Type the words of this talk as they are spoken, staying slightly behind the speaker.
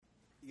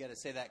You got to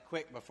say that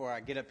quick before I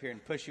get up here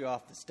and push you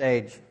off the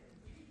stage.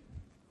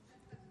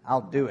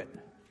 I'll do it.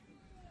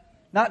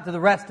 Not to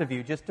the rest of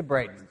you, just to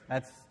Braden.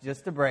 That's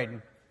just to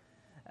Braden.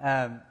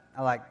 I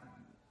like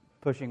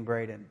pushing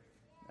Braden.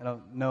 I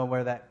don't know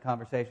where that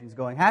conversation's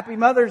going. Happy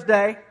Mother's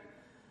Day.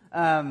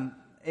 To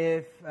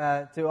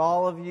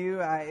all of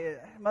you,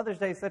 Mother's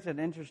Day is such an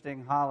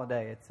interesting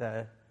holiday.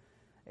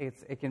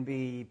 It can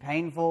be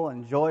painful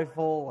and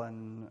joyful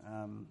and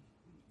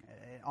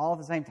all at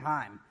the same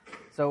time.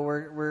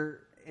 So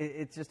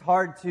it's just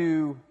hard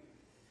to.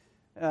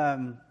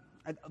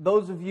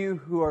 Those of you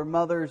who are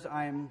mothers,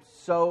 I am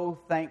so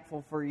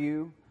thankful for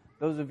you.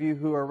 Those of you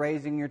who are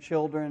raising your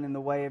children in the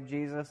way of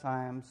Jesus,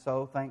 I am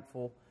so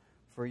thankful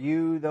for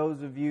you.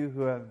 Those of you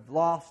who have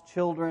lost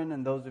children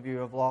and those of you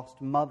who have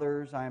lost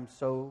mothers, I am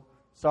so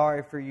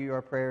sorry for you.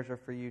 Our prayers are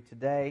for you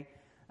today.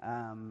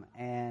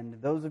 And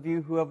those of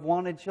you who have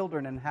wanted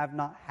children and have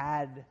not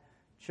had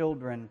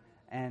children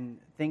and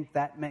think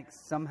that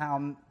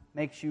somehow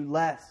makes you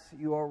less,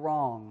 you are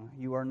wrong.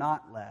 You are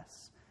not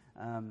less.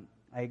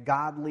 A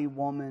godly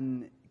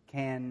woman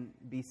can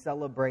be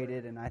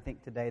celebrated, and I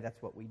think today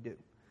that's what we do.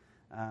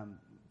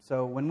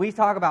 So when we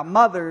talk about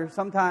mothers,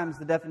 sometimes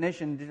the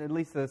definition, at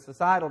least the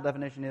societal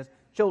definition, is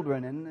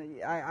children,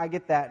 and I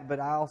get that,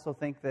 but I also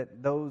think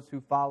that those who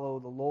follow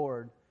the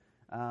Lord,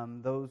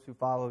 those who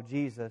follow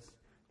Jesus,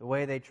 the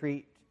way they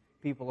treat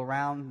people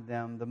around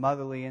them, the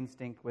motherly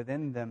instinct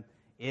within them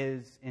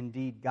is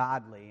indeed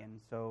godly, and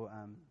so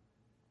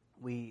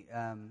we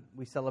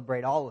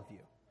celebrate all of you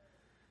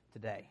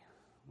today.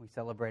 We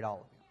celebrate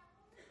all of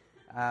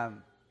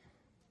you.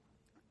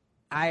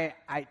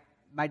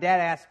 My dad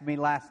asked me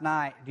last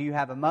night, do you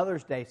have a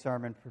Mother's Day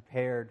sermon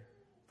prepared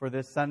for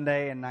this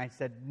Sunday? And I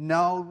said,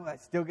 no, I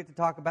still get to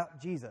talk about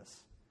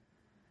Jesus.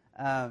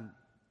 I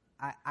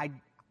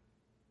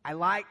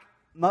like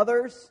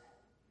mothers,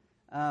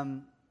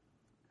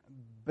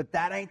 but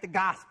that ain't the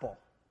gospel.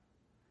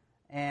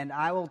 And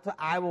I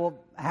will,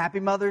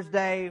 Happy Mother's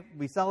Day,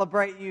 we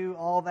celebrate you,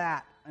 all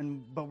that.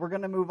 But we're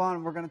going to move on,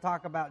 and we're going to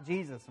talk about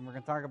Jesus, and we're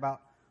going to talk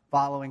about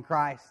following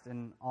Christ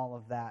and all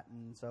of that.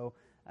 And so,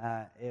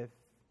 I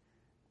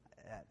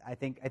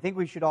think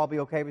we should all be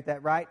okay with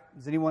that, right?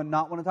 Does anyone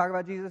not want to talk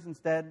about Jesus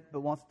instead,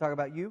 but wants to talk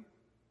about you?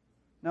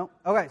 No?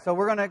 Okay, so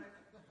we're going to...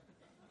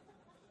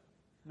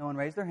 No one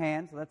raised their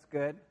hand, so that's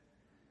good.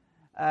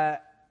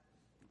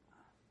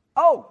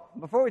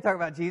 Before we talk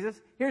about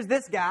Jesus, here's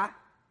this guy.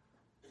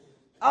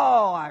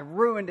 Oh, I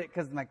ruined it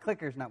because my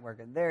clicker's not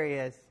working. There he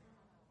is.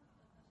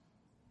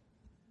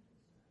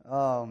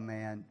 Oh,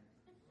 man.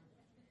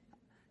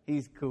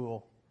 He's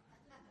cool.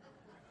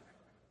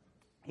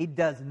 He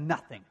does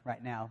nothing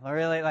right now.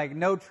 Really, like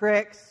no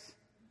tricks.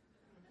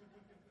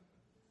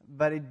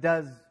 But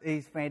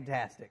he's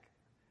fantastic.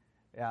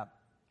 Yeah.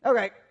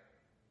 Okay.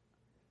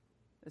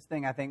 This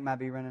thing, I think, might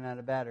be running out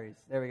of batteries.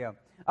 There we go.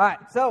 All right,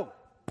 so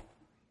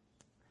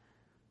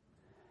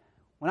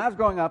when I was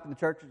growing up in the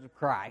churches of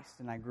Christ,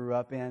 and I grew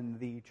up in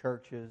the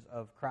churches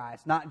of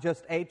Christ, not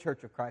just a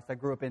church of Christ, I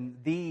grew up in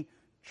the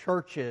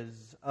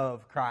churches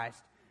of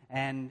Christ.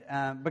 And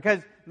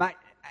because I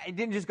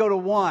didn't just go to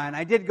one,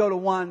 I did go to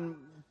one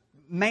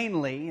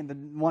mainly, the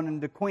one in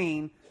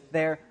DeQueen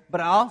there, but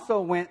I also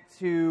went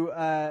to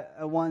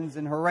ones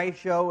in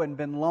Horatio and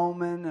Ben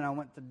Lomond, and I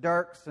went to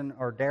Derrick's,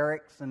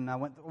 and I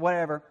went to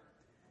whatever.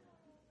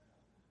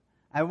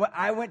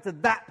 I went to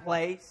that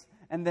place,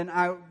 and then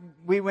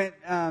we went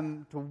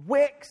to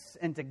Wicks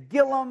and to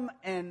Gillum,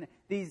 and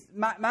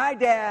my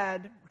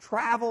dad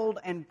traveled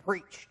and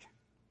preached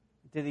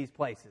to these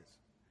places,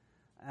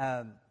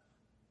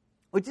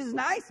 which is a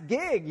nice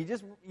gig.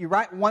 You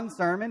write one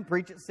sermon,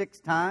 preach it 6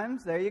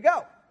 times, there you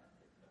go.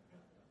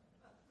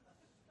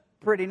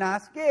 Pretty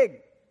nice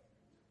gig.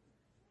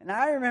 And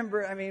I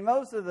remember,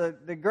 most of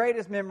the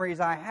greatest memories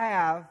I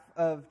have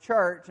of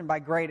church, and by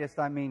greatest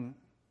I mean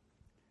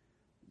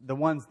the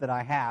ones that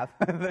I have,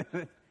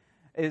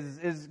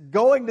 is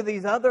going to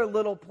these other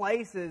little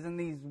places and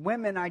these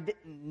women I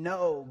didn't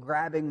know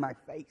grabbing my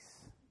face.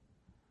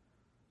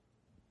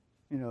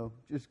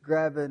 Just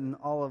grabbing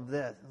all of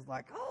this. It's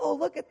like, oh,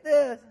 look at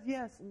this.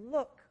 Yes,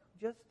 look.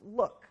 Just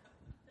look.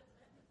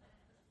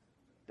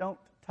 Don't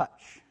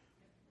touch.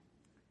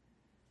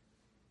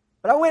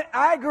 But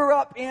I grew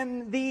up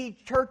in the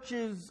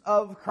churches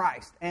of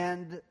Christ.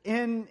 And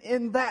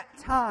in that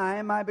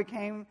time, I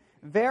became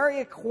very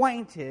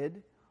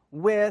acquainted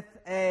with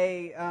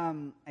a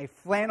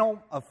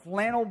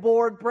flannel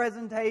board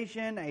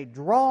presentation, a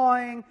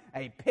drawing,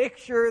 a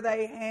picture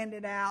they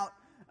handed out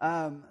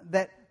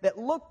that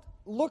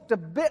looked a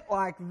bit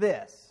like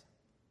this.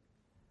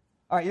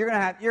 All right, you're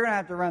gonna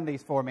have to run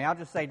these for me. I'll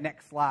just say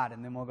next slide,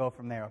 and then we'll go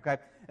from there. Okay?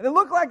 And it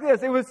looked like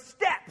this. It was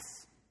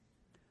steps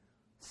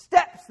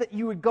that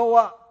you would go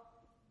up,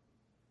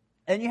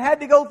 and you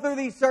had to go through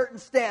these certain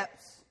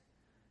steps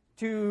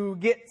to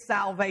get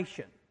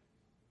salvation.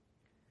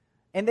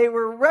 And they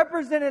were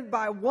represented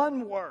by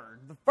one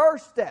word. The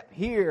first step: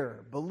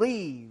 hear,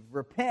 believe,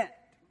 repent,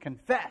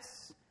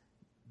 confess,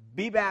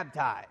 be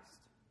baptized.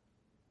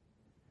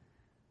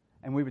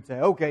 And we would say,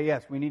 okay,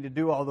 yes, we need to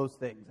do all those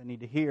things. I need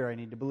to hear, I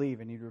need to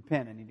believe, I need to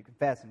repent, I need to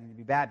confess, I need to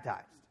be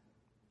baptized.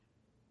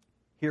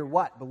 Hear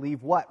what?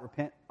 Believe what?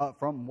 Repent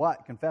from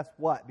what? Confess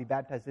what? Be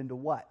baptized into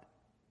what?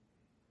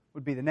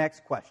 Would be the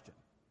next question.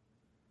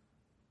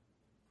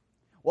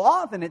 Well,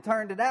 often it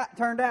turned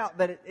out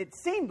that it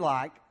seemed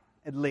like,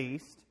 at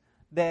least,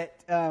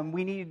 that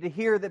we needed to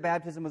hear that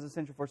baptism was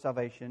essential for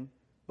salvation,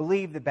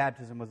 believe that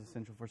baptism was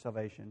essential for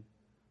salvation,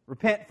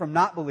 repent from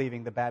not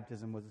believing that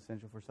baptism was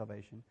essential for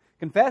salvation,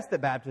 confess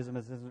that baptism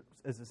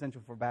is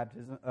essential for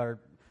baptism or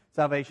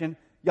salvation.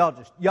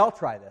 Y'all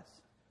try this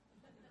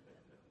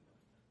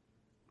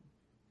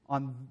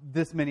on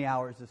this many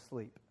hours of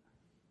sleep.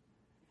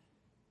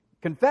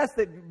 Confess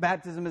that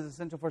baptism is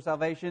essential for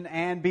salvation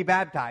and be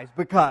baptized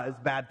because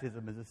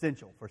baptism is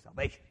essential for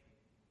salvation.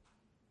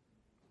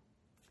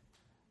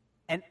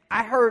 And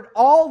I heard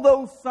all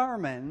those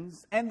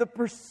sermons, and the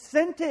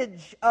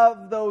percentage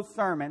of those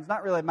sermons,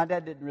 not really, my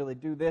dad didn't really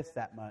do this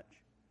that much,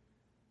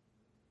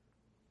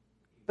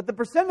 but the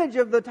percentage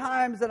of the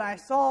times that I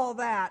saw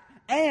that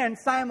and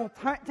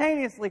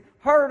simultaneously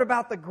heard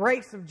about the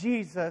grace of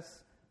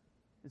Jesus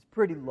is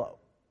pretty low.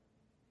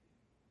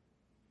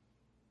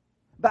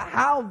 But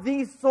how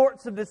these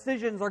sorts of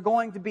decisions are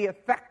going to be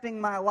affecting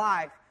my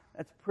life,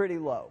 that's pretty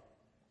low.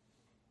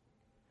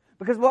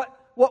 Because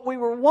what we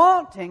were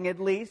wanting, at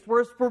least,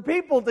 was for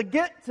people to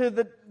get to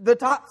the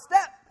top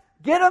step.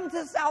 Get them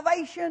to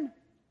salvation.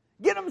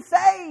 Get them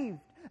saved.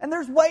 And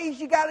there's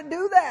ways you got to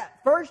do that.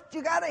 First,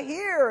 you got to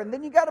hear, and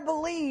then you got to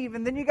believe,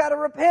 and then you got to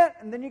repent,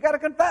 and then you got to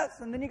confess,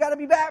 and then you got to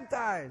be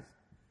baptized.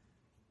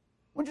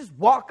 We'll just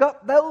walk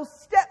up those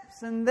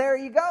steps, and there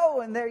you go,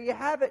 and there you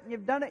have it, and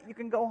you've done it. You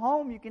can go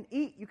home, you can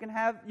eat, you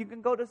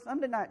can go to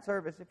Sunday night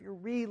service if you're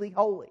really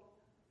holy.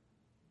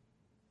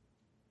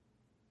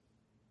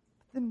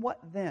 Then what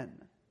then?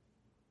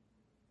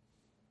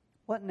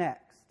 What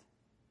next?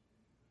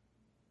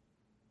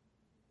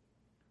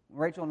 When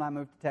Rachel and I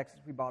moved to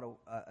Texas, we bought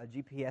a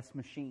GPS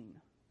machine.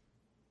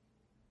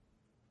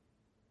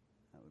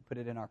 We put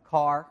it in our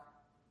car.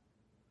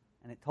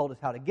 And it told us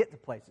how to get to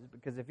places,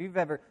 because if you've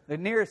ever, the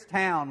nearest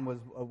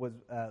town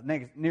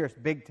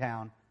nearest big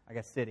town, I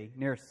guess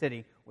nearest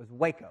city was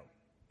Waco.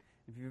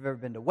 If you've ever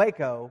been to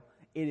Waco,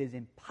 it is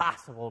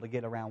impossible to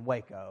get around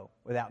Waco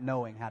without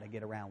knowing how to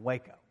get around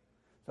Waco.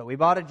 So we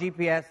bought a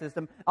GPS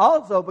system.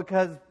 Also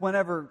because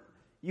whenever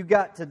you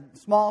got to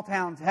small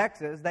town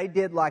Texas, they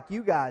did like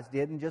you guys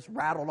did and just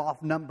rattled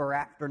off number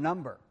after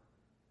number.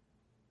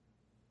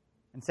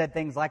 And said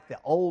things like the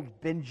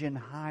old Bingen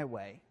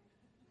Highway.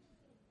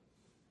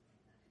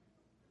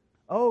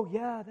 Oh,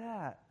 yeah,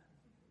 that.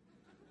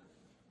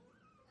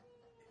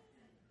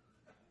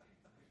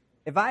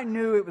 If I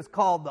knew it was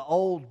called the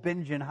old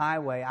Bingen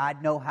Highway,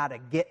 I'd know how to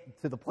get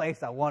to the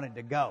place I wanted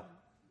to go.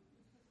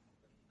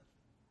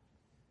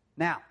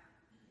 Now,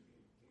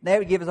 they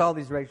would give us all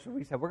these races.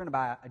 We said, we're going to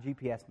buy a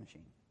GPS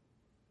machine.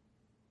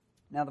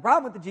 Now, the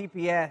problem with the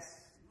GPS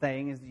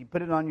thing is that you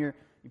put it on your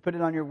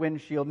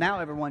windshield. Now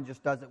everyone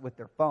just does it with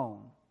their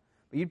phone.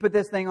 But you'd put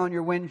this thing on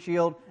your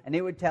windshield, and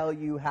it would tell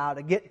you how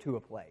to get to a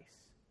place.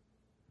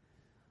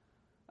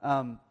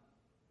 And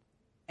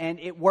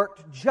it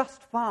worked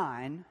just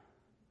fine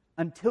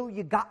until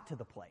you got to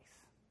the place.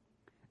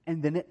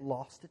 And then it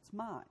lost its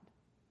mind.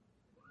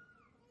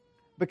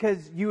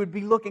 Because you would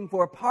be looking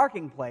for a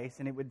parking place,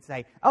 and it would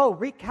say, oh,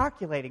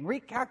 recalculating.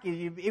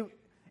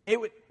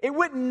 It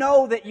wouldn't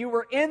know that you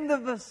were in the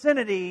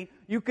vicinity.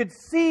 You could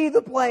see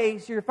the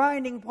place. You're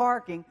finding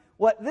parking.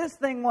 What this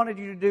thing wanted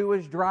you to do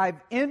was drive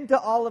into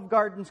Olive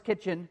Garden's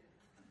kitchen.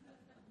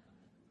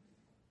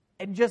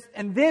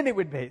 And then it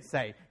would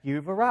say,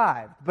 you've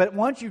arrived. But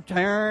once you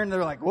turn,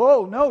 they're like,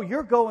 whoa, no,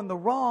 you're going the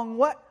wrong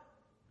way.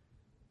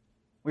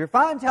 We were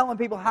fine telling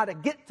people how to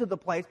get to the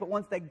place, but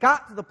once they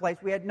got to the place,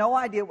 we had no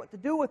idea what to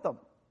do with them.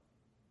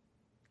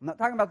 I'm not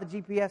talking about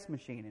the GPS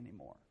machine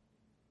anymore.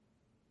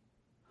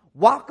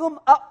 Walk them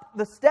up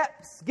the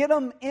steps, get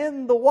them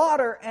in the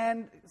water,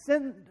 and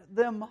send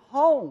them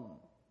home.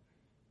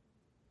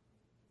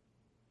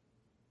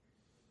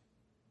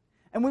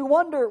 And we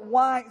wonder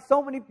why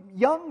so many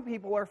young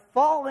people are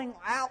falling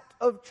out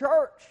of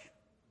church.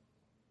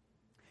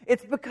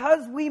 It's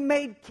because we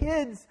made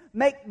kids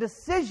make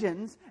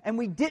decisions and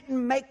we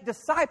didn't make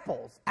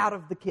disciples out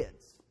of the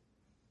kids.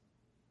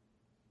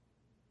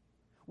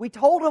 We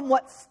told them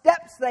what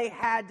steps they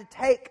had to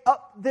take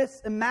up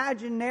this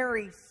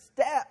imaginary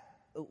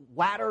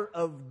ladder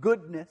of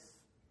goodness.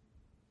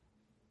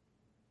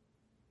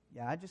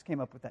 Yeah, I just came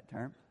up with that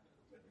term.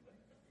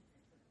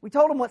 We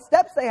told them what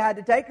steps they had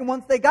to take, and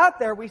once they got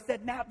there, we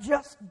said, now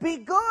just be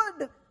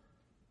good.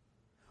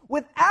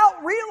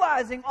 Without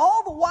realizing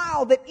all the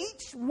while that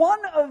each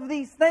one of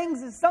these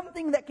things is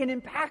something that can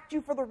impact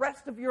you for the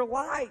rest of your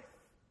life.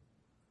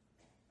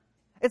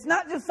 It's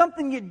not just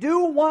something you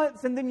do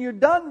once and then you're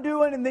done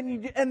doing and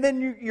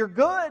then you're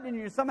good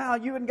and somehow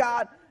you and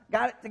God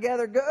got it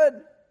together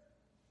good.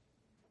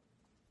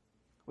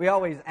 We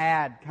always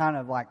add kind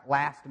of like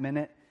last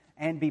minute,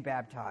 and be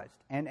baptized,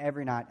 and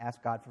every night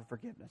ask God for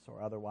forgiveness, or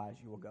otherwise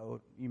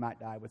you might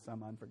die with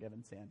some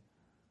unforgiven sin.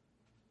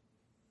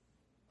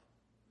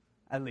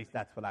 At least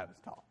that's what I was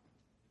taught.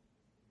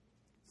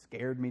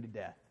 Scared me to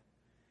death.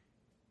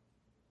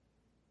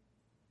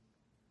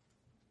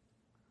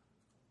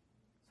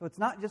 So it's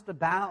not just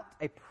about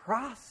a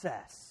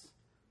process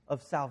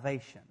of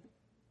salvation.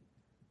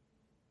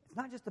 It's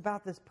not just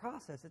about this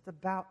process. It's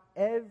about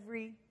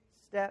every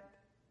step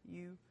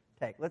you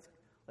take. Let's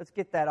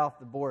get that off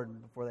the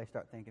board before they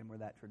start thinking we're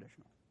that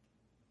traditional.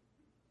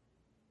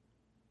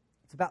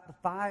 It's about the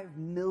 5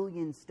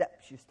 million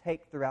steps you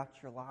take throughout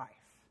your life.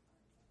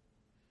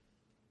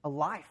 A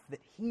life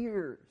that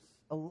hears,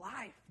 a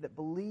life that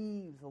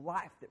believes, a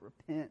life that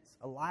repents,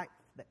 a life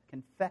that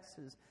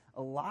confesses,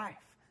 a life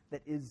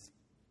that is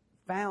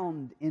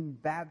found in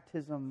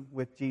baptism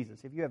with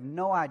Jesus. If you have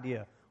no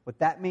idea what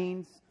that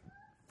means,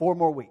 4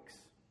 more weeks.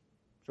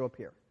 Show up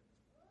here.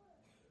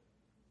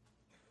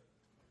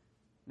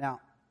 Now,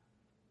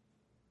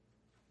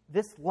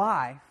 this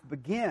life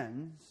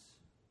begins,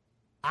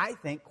 I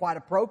think, quite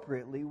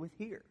appropriately with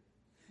here.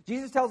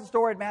 Jesus tells a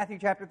story in Matthew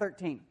chapter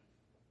 13.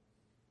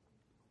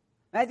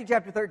 Matthew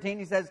chapter 13,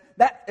 it says,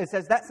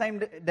 that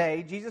same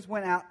day, Jesus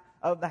went out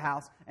of the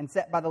house and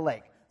sat by the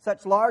lake.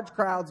 Such large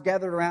crowds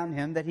gathered around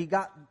him that he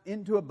got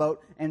into a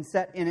boat and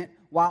sat in it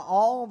while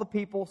all the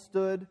people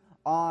stood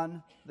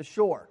on the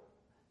shore.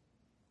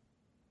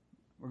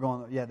 We're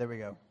going, yeah, there we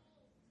go.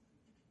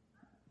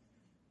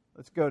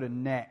 Let's go to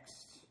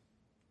next.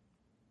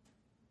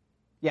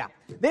 Yeah.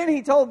 Then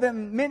he told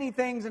them many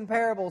things in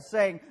parables,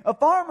 saying, a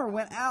farmer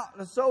went out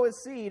to sow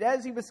his seed.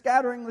 As he was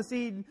scattering the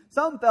seed,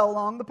 some fell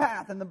along the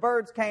path, and the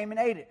birds came and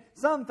ate it.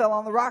 Some fell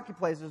on the rocky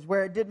places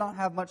where it did not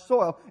have much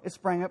soil. It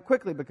sprang up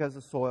quickly because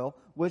the soil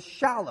was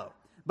shallow.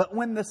 But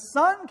when the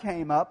sun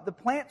came up, the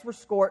plants were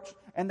scorched,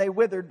 and they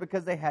withered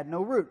because they had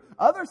no root.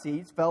 Other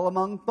seeds fell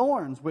among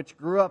thorns, which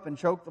grew up and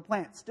choked the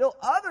plants. Still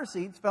other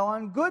seeds fell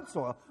on good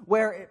soil,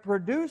 where it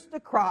produced a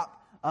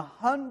crop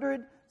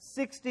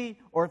 160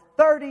 or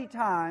 30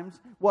 times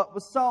what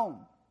was sown.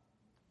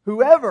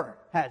 Whoever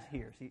has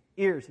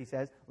ears, he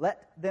says,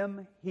 let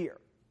them hear.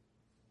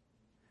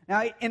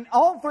 Now, in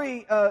all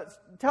 3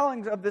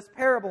 tellings of this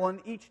parable in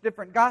each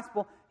different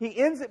gospel, he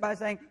ends it by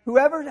saying,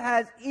 whoever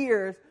has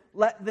ears,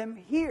 let them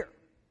hear.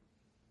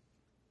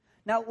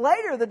 Now,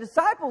 later, the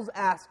disciples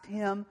asked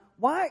him,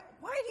 why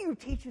do you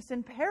teach us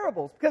in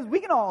parables? Because we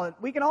can all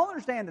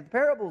understand that the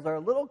parables are a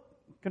little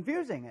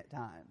confusing at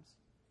times.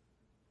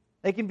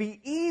 They can be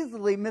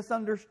easily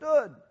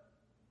misunderstood.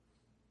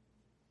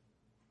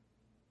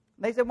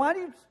 They said, why do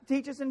you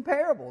teach us in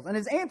parables? And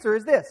his answer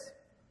is this.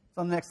 It's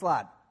on the next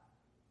slide.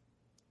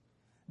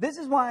 This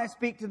is why I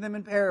speak to them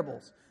in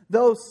parables.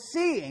 Though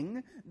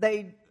seeing,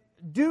 they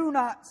do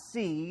not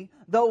see.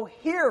 Though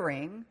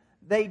hearing,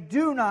 they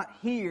do not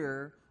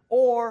hear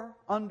or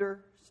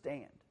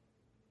understand.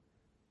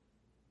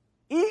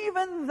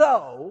 Even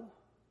though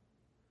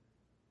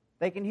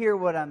they can hear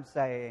what I'm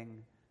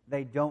saying,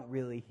 they don't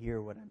really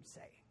hear what I'm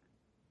saying.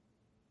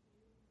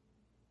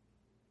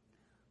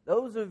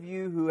 Those of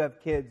you who have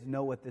kids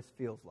know what this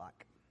feels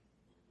like.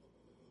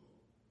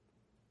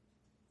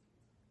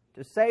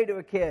 To say to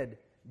a kid,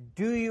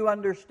 do you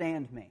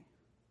understand me?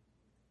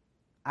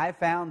 I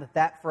found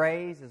that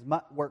phrase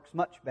works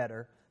much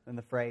better than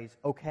the phrase,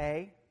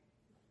 okay.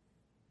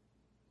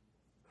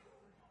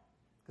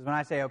 Because when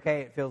I say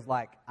okay, it feels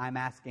like I'm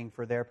asking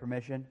for their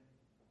permission.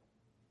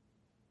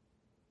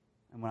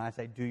 And when I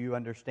say, do you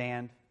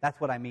understand?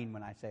 That's what I mean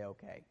when I say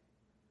okay.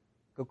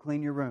 Go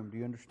clean your room. Do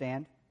you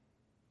understand?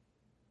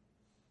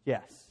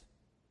 Yes.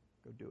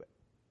 Go do it.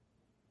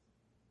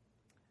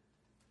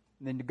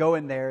 And then to go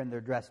in there and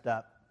they're dressed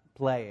up,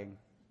 playing.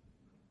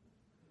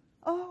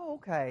 Oh,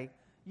 okay.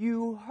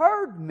 You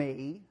heard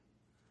me,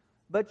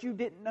 but you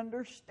didn't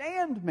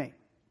understand me.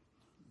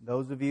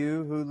 Those of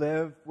you who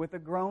live with a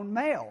grown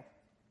male.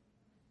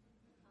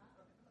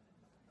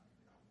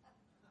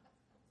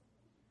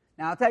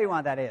 Now, I'll tell you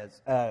why that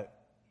is.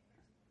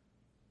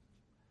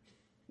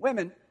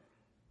 Women,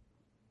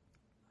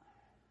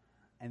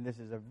 and this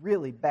is a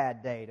really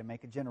bad day to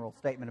make a general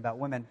statement about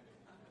women.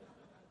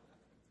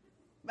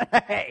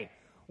 Hey,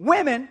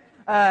 women,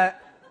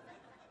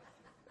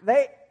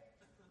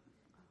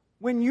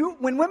 when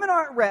women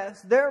are at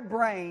rest, their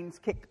brains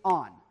kick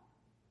on.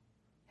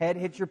 Head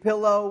hits your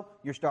pillow.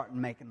 You're starting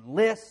making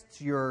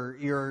lists.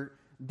 You're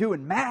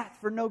doing math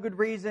for no good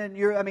reason.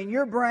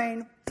 Your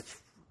brain,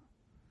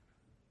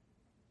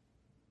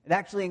 it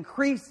actually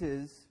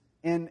increases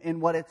in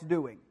what it's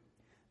doing.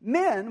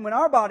 Men, when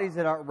our bodies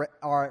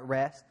are at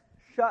rest,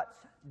 shuts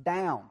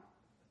down.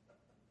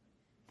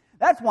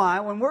 That's why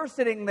when we're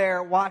sitting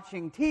there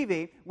watching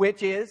TV,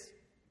 which is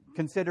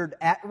considered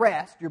at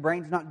rest, your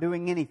brain's not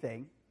doing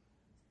anything.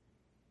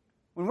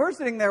 When we're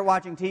sitting there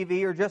watching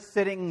TV or just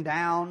sitting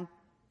down,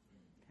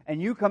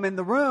 and you come in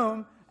the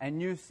room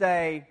and you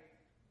say,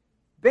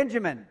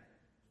 Benjamin,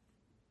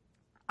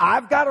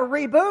 I've got to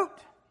reboot.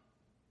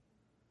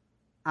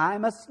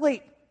 I'm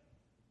asleep.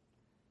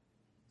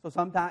 So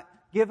sometimes,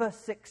 give us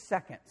 6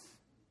 seconds.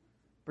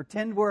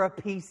 Pretend we're a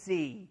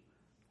PC.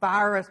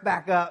 Fire us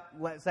back up.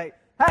 Let's say,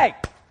 hey,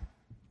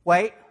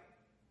 wait.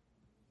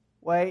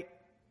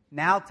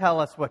 Now tell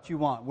us what you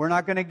want. We're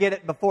not going to get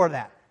it before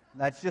that.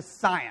 That's just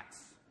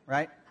science,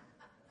 right?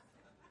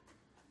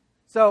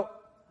 So,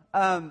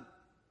 but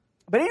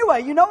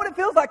anyway, you know what it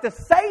feels like to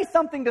say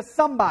something to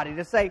somebody,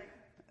 to say,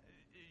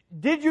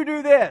 did you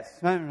do this?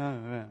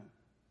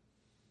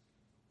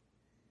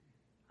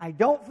 I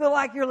don't feel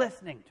like you're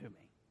listening to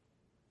me.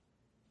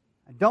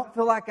 I don't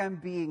feel like I'm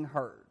being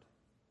heard.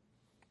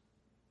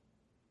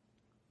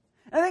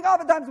 And I think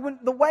oftentimes when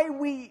the way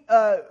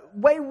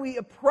we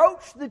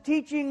approach the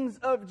teachings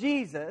of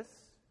Jesus,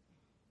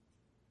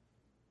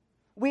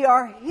 we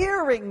are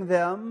hearing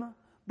them,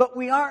 but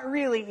we aren't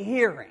really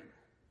hearing.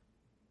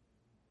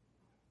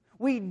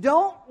 We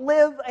don't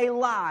live a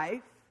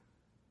life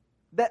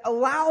that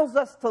allows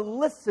us to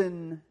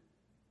listen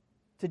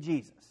to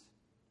Jesus.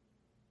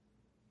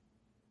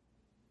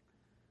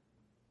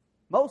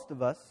 Most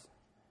of us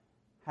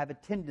have a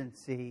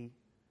tendency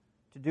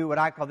to do what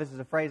I call, this is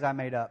a phrase I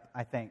made up,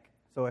 I think.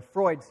 So if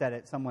Freud said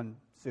it, someone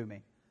sue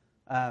me.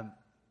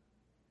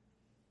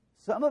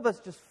 Some of us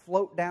just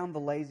float down the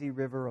lazy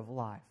river of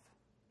life.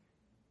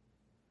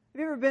 Have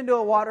you ever been to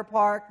a water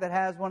park that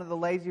has one of the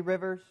lazy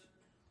rivers?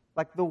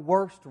 Like the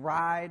worst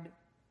ride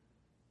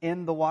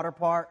in the water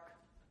park?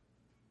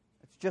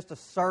 It's just a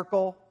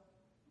circle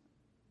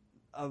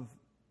of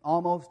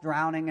almost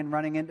drowning and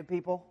running into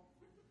people.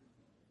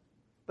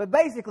 But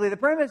basically the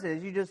premise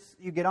is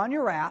you get on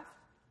your raft,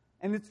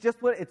 and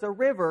it's a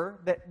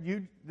river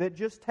that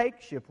just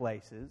takes you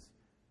places,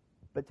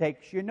 but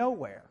takes you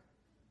nowhere.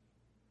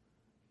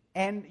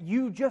 And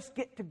you just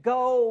get to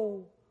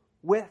go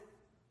with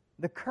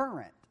the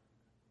current.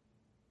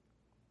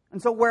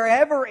 And so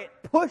wherever it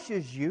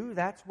pushes you,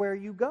 that's where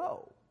you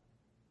go.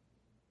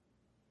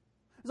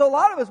 So a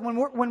lot of us,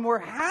 when we're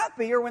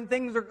happy or when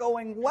things are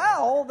going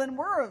well, then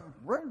we're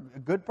a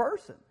good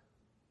person.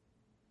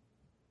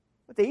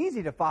 It's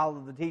easy to follow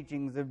the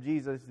teachings of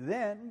Jesus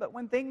then, but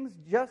when things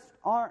just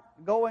aren't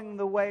going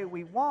the way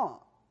we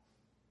want,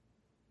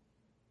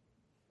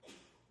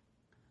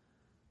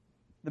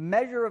 the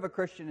measure of a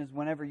Christian is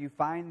whenever you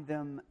find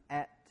them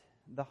at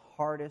the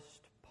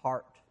hardest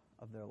part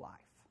of their life.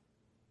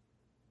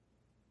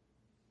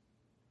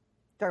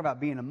 Talk about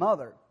being a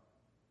mother.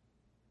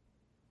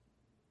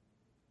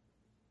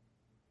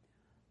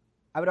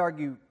 I would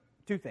argue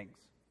two things,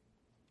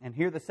 and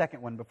hear the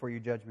second one before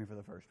you judge me for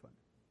the first one.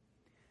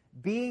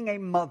 Being a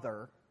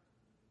mother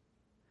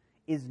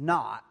is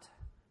not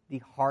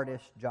the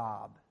hardest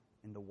job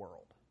in the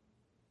world.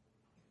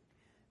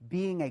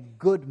 Being a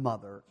good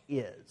mother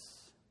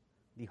is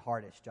the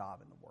hardest job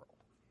in the world.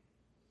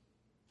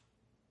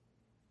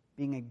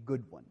 Being a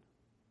good one.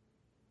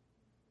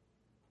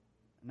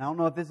 And I don't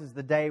know if this is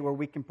the day where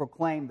we can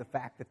proclaim the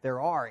fact that there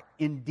are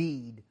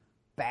indeed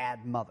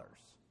bad mothers.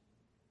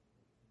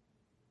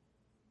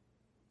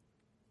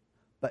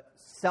 But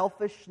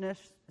selfishness,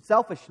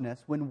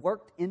 when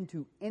worked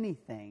into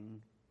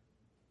anything,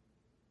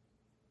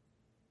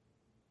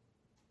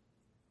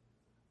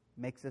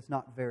 makes us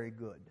not very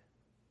good.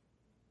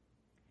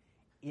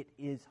 It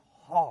is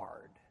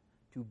hard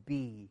to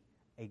be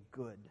a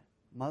good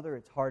mother.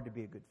 It's hard to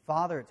be a good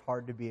father. It's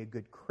hard to be a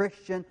good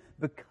Christian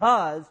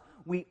because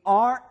we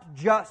aren't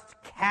just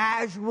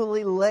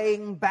casually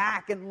laying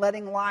back and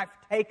letting life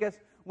take us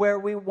where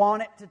we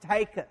want it to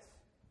take us.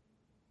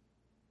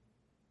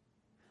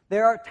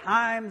 There are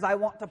times I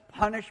want to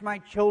punish my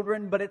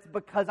children, but it's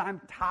because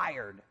I'm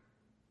tired.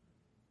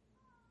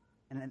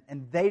 And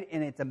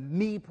it's a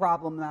me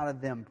problem, not a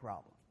them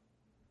problem.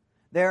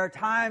 There are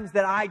times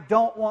that I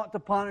don't want to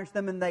punish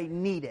them and they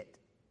need it.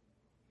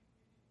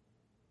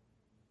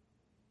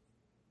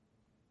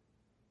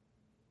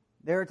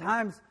 There are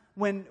times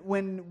when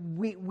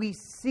we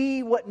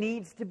see what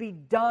needs to be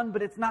done,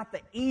 but it's not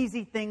the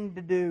easy thing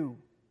to do.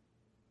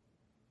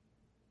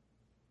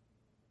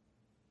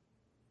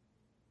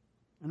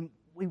 And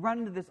we run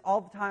into this all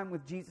the time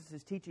with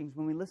Jesus' teachings,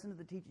 when we listen to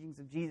the teachings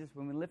of Jesus,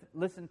 when we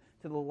listen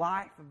to the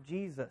life of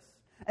Jesus.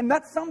 And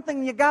that's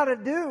something you got to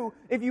do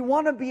if you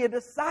want to be a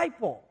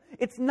disciple.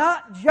 It's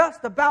not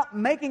just about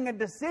making a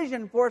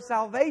decision for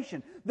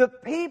salvation. The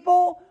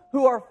people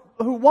who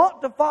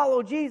want to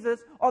follow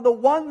Jesus are the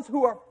ones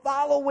who are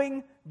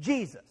following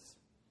Jesus.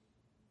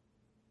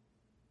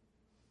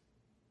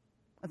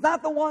 It's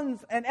not the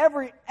ones, and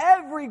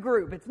every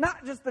group, it's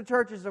not just the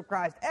churches of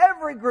Christ.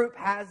 Every group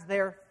has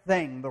their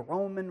thing, the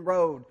Roman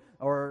road,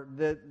 or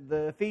the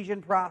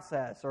Ephesian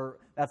process, or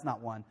that's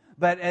not one,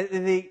 but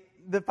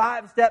the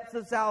 5 steps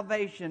of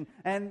salvation.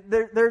 And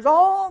there's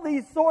all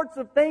these sorts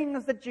of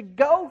things that you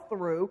go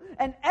through,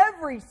 and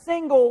every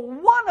single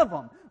one of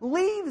them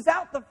leaves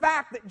out the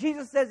fact that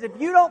Jesus says if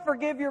you don't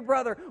forgive your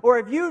brother, or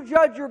if you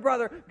judge your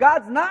brother,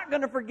 God's not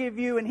going to forgive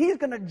you, and He's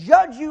going to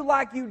judge you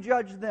like you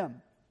judge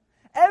them.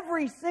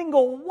 Every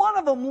single one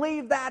of them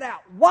leave that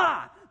out.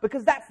 Why?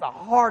 Because that's the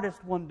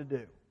hardest one to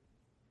do.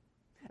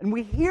 And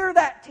we hear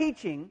that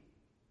teaching,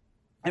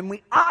 and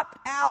we opt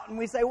out, and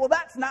we say, well,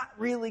 that's not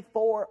really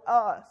for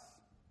us.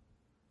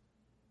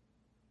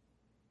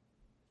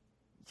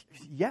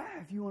 Yeah,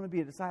 if you want to be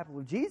a disciple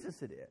of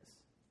Jesus, it is.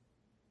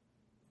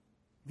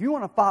 If you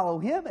want to follow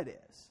Him, it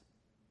is.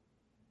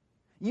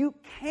 You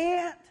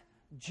can't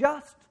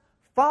just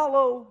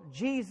follow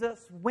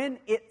Jesus when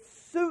it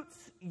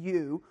suits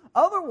you.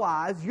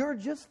 Otherwise, you're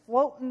just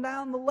floating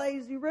down the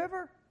lazy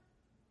river.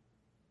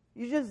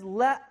 You're just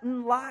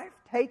letting life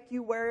take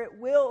you where it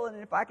will. And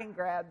if I can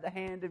grab the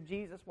hand of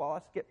Jesus while I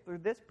skip through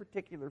this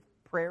particular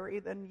prairie,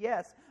 then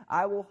yes,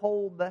 I will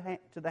hold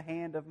to the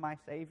hand of my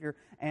Savior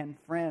and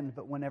friend.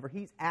 But whenever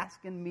He's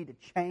asking me to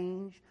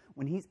change,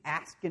 when He's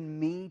asking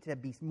me to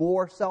be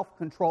more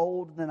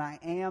self-controlled than I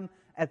am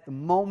at the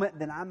moment,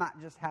 then I might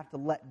just have to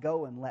let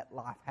go and let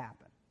life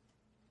happen.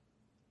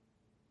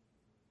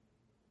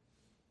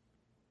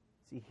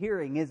 See,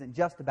 hearing isn't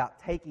just about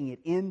taking it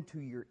into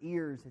your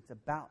ears, it's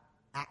about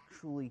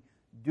actually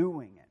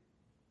doing it.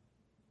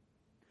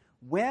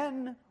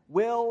 When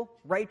will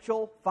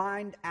Rachel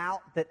find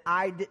out that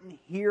I didn't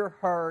hear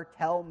her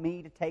tell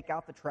me to take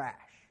out the trash?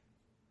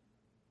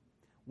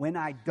 When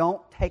I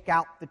don't take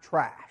out the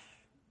trash.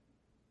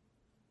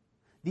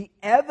 The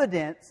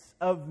evidence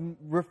of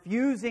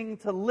refusing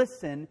to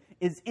listen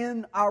is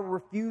in our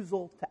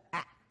refusal to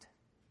act.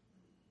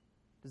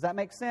 Does that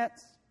make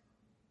sense?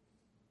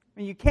 I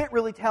mean, you can't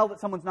really tell that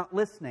someone's not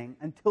listening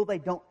until they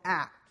don't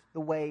act the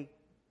way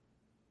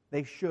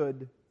they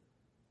should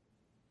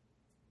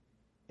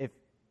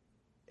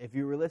if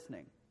you were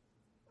listening.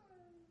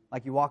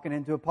 Like you walking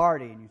into a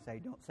party and you say,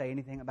 don't say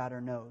anything about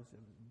her nose.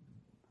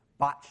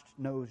 Botched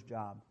nose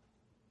job.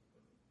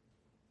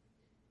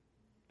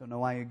 Don't know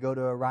why you go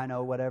to a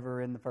rhino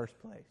whatever in the first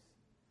place.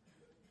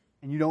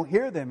 And you don't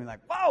hear them. You're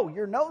like, whoa,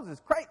 your nose is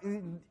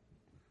crazy.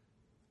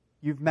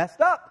 You've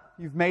messed up.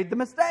 You've made the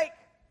mistake.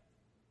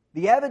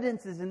 The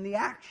evidence is in the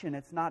action.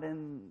 It's not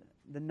in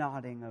the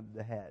nodding of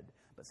the head.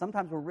 But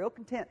sometimes we're real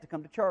content to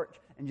come to church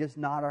and just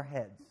nod our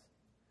heads.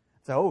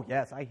 So, oh,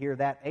 yes, I hear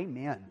that.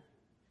 Amen.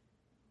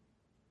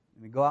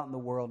 And we go out in the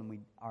world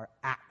and our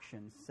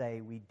actions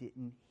say we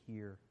didn't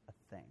hear a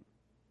thing.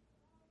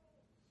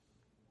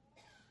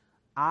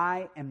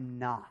 I am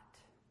not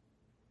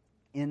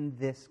in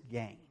this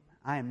game.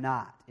 I am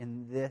not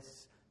in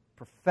this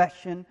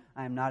profession.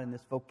 I am not in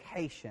this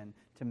vocation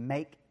to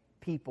make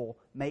people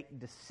make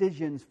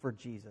decisions for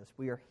Jesus.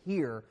 We are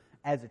here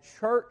as a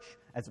church,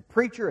 as a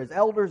preacher, as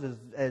elders,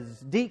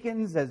 as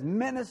deacons, as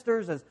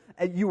ministers, as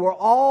you are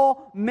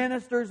all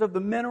ministers of the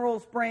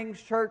Mineral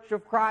Springs Church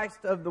of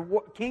Christ, of the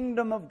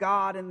kingdom of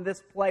God in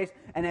this place.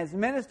 And as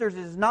ministers, it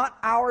is not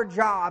our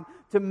job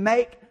to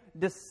make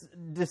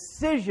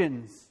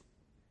decisions.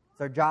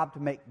 It's our job to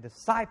make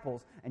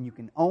disciples, and you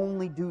can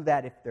only do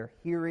that if they're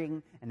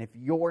hearing and if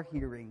you're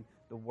hearing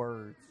the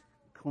words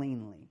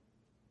cleanly.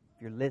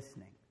 If you're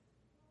listening,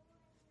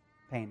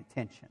 paying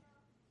attention.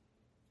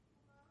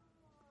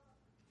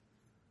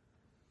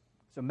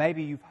 So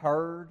maybe you've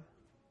heard,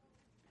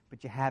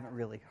 but you haven't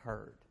really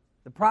heard.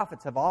 The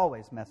prophets have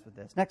always messed with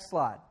this. Next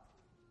slide.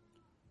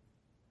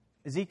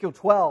 Ezekiel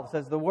 12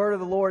 says, the word of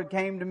the Lord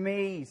came to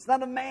me.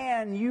 Son of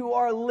man, you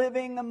are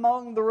living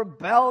among the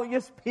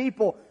rebellious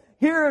people.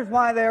 Here's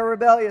why they are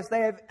rebellious.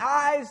 They have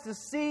eyes to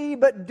see,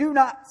 but do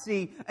not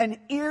see, and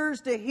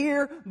ears to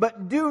hear,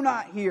 but do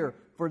not hear.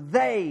 For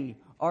they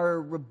are a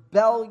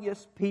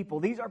rebellious people.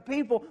 These are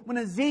people, when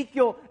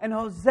Ezekiel and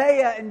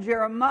Hosea and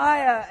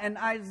Jeremiah and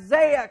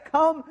Isaiah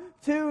come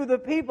to the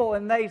people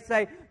and they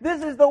say,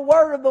 this is the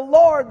word of the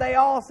Lord, they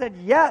all said,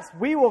 yes,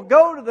 we will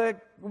go to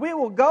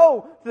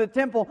the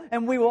temple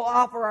and we will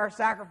offer our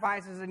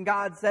sacrifices. And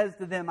God says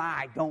to them,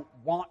 I don't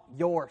want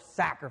your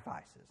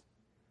sacrifices.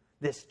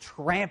 This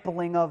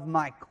trampling of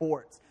my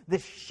courts,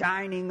 this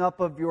shining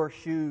up of your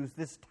shoes,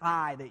 this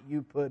tie that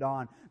you put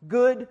on.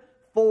 Good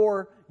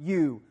for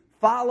you.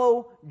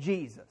 Follow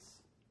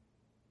Jesus.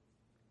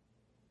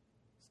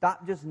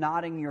 Stop just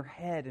nodding your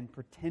head and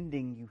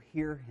pretending you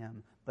hear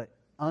Him, but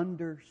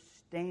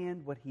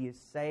understand what He is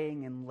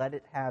saying and let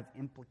it have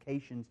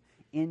implications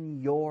in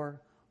your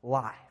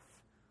life.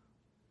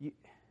 You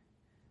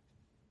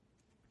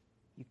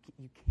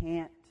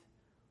can't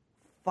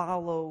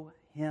follow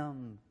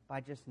Him by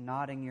just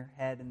nodding your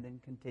head and then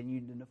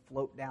continuing to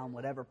float down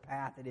whatever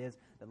path it is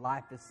that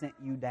life has sent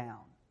you down.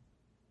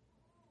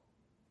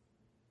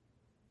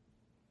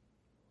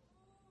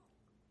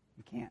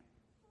 You can't.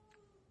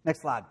 Next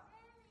slide.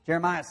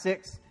 Jeremiah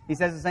 6, he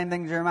says the same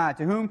thing to Jeremiah.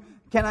 To whom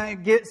can I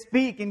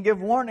speak and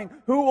give warning?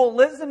 Who will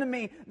listen to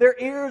me? Their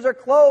ears are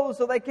closed,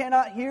 so they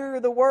cannot hear.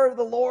 The word of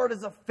the Lord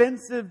is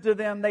offensive to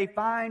them. They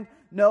find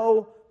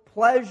no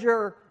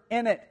pleasure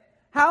in it.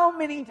 How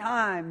many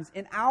times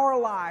in our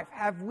life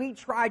have we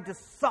tried to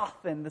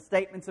soften the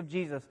statements of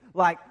Jesus,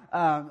 like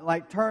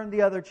turn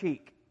the other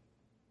cheek?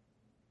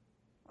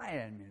 I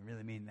didn't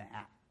really mean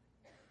that.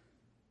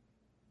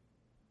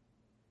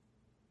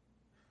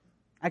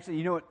 Actually,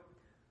 you know what?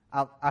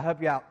 I'll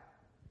help you out.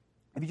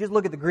 If you just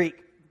look at the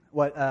Greek,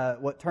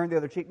 what turn the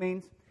other cheek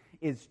means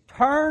is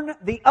turn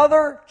the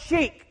other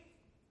cheek.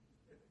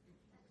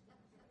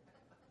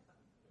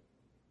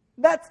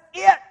 That's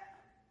it.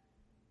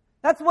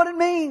 That's what it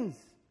means.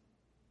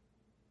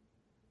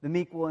 The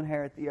meek will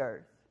inherit the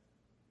earth.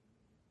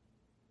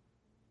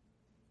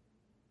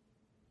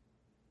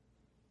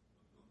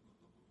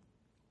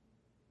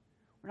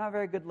 we're not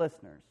very good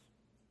listeners.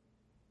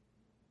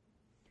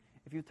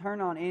 If you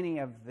turn on any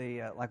of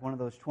the, like one of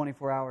those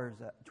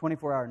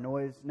 24-hour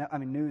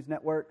news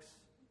networks,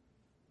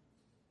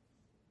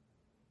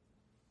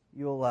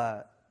 you'll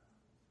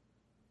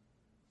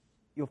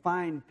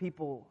find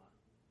people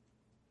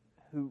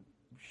who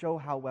show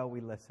how well we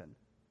listen.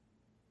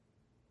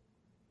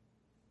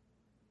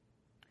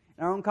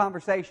 In our own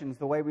conversations,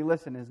 the way we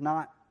listen is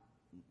not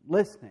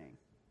listening.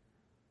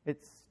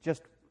 It's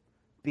just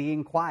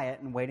being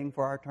quiet and waiting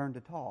for our turn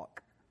to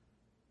talk.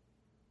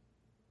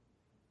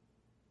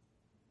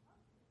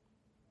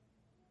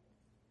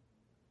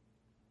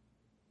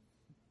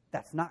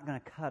 That's not going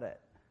to cut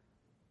it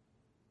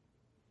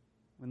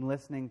when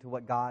listening to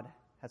what God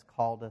has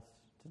called us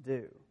to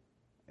do.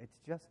 It's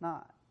just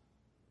not.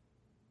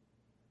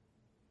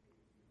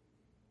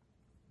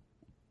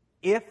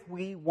 If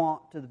we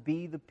want to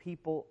be the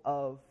people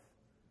of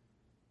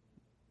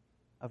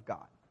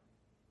God,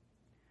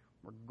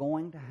 we're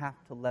going to have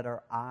to let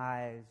our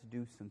eyes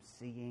do some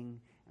seeing,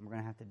 and we're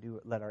going to have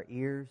to let our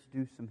ears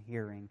do some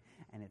hearing,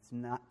 and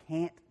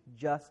can't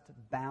just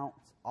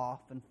bounce off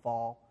and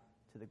fall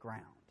to the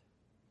ground.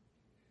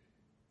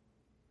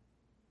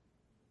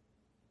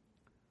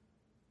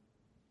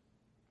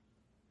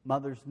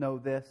 Mothers know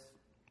this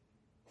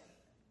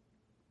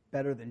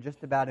better than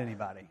just about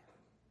anybody,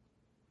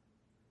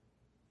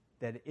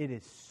 that it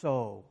is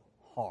so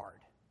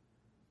hard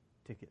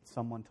to get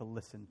someone to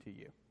listen to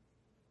you.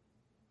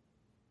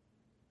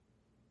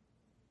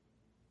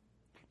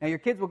 Now, your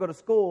kids will go to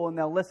school and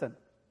they'll listen.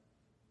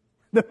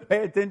 They'll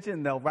pay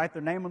attention. They'll write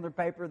their name on their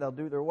paper. They'll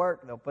do their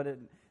work. They'll put it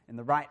in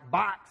the right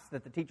box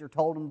that the teacher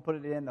told them to put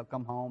it in. They'll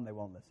come home. They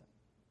won't listen.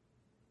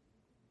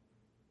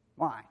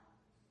 Why?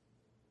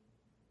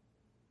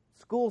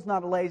 School's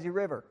not a lazy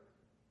river.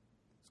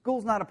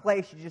 School's not a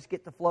place you just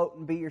get to float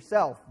and be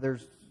yourself.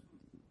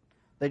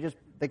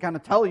 They kind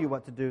of tell you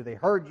what to do. They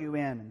herd you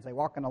in and say,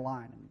 walk in a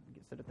line and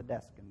sit at the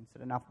desk and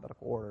sit in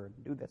alphabetical order and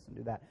do this and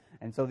do that.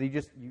 And so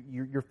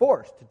you're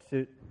forced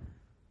to.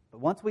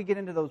 But once we get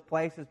into those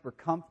places, we're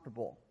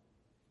comfortable.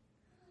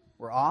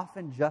 We're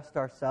often just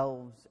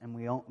ourselves, and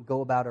we don't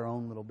go about our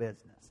own little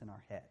business in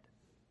our head.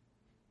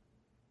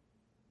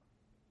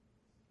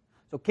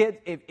 So kids,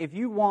 if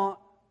you want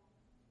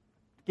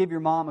to give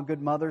your mom a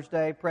good Mother's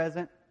Day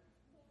present,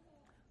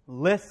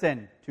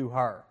 listen to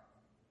her.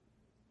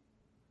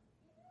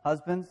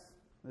 Husbands,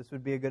 this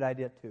would be a good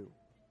idea too.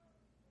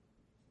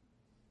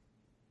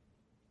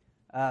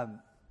 I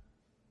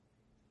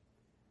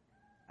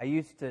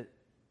used to,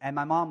 and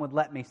my mom would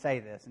let me say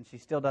this, and she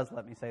still does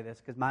let me say this,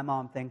 because my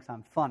mom thinks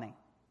I'm funny.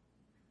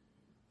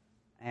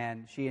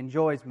 And she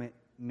enjoys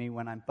me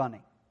when I'm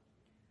funny.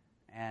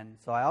 And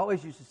so I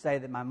always used to say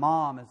that my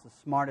mom is the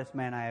smartest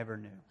man I ever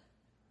knew.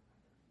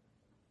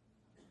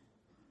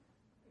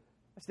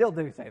 I still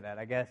do say that,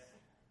 I guess.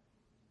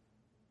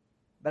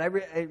 But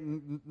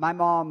my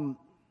mom,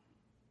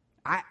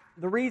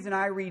 the reason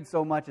I read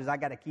so much is I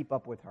got to keep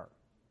up with her.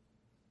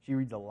 She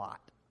reads a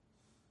lot.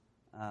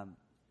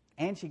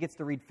 And she gets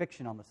to read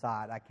fiction on the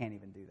side. I can't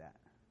even do that.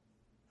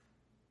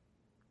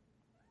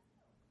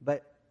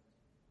 But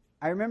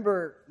I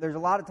remember there's a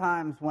lot of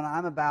times when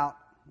I'm about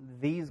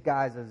these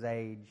guys'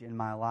 age in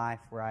my life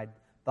where I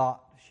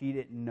thought she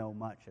didn't know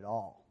much at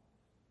all.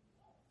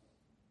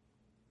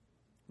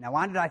 Now,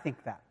 why did I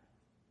think that?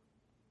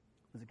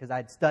 Was it because I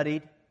had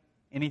studied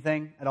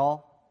anything at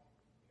all?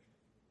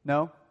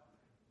 No?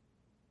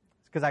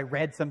 It's because I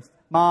read some...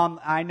 Mom,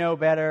 I know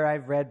better.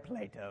 I've read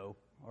Plato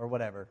or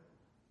whatever.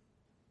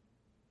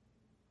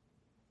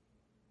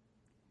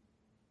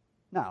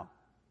 No.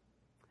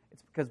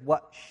 It's because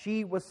what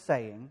she was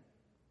saying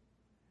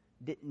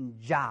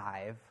didn't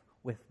jive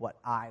with what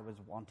I was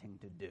wanting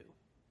to do.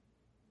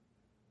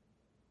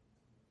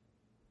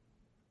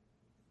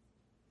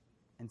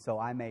 And so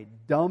I made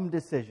dumb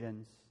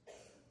decisions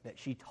that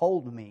she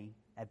told me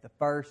in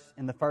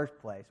the first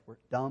place were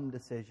dumb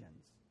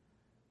decisions.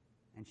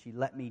 And she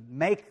let me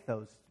make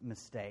those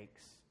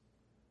mistakes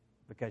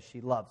because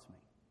she loves me.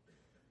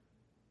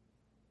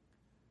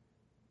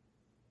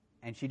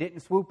 And she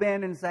didn't swoop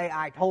in and say,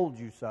 I told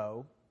you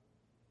so.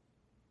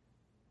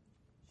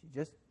 She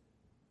just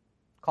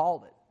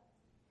called it.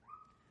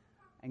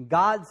 And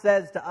God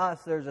says to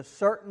us, there's a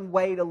certain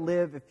way to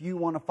live if you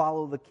want to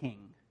follow the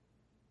King.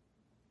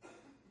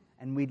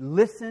 And we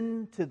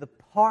listen to the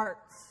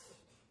parts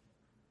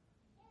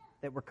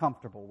that we're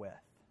comfortable with,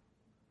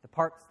 the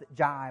parts that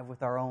jive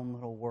with our own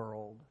little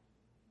world.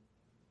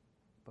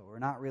 But we're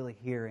not really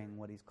hearing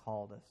what He's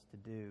called us to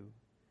do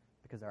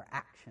because our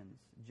actions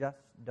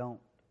just don't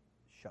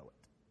show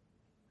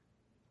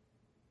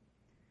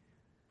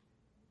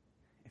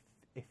it.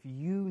 If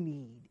you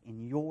need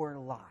in your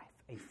life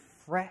a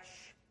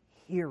fresh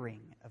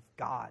hearing of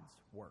God's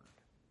Word,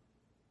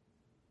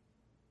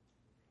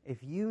 if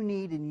you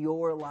need in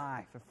your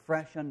life a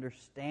fresh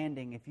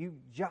understanding, if you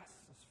just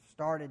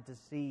started to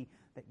see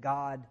that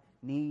God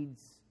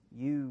needs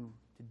you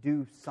to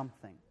do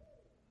something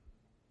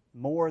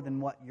more than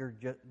what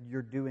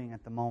you're doing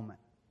at the moment,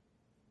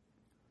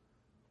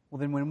 well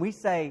then when we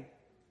say,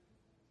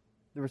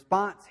 The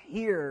response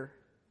here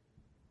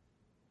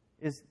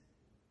is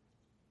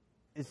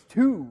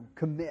to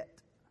commit,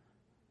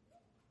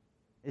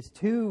 is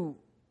to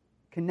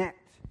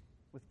connect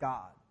with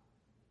God,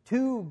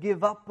 to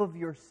give up of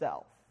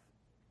yourself,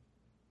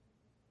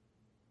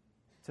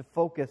 to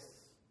focus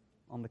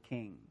on the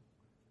King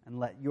and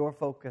let your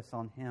focus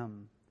on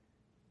Him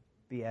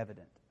be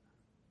evident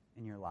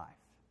in your life.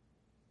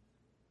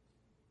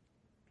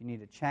 If you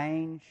need a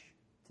change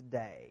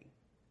today,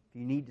 if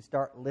you need to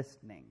start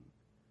listening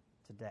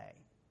today,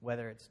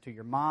 whether it's to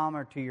your mom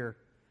or to your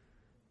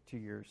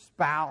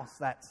spouse,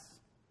 that's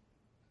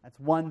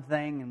one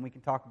thing, and we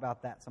can talk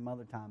about that some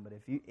other time. But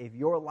if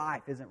your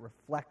life isn't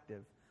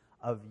reflective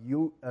of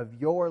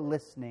your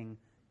listening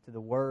to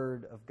the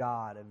Word of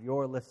God, of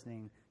your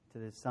listening to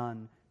His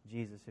Son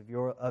Jesus,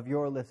 of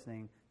your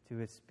listening to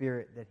His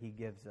Spirit that He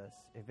gives us,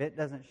 if it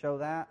doesn't show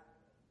that,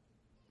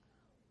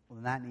 well,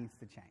 then that needs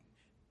to change.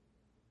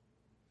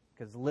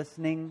 Because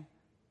listening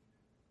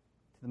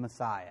to the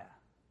Messiah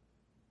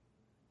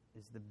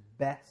is the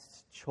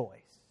best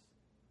choice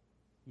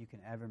you can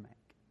ever make.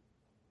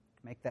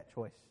 Make that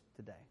choice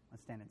today.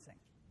 Let's stand and sing.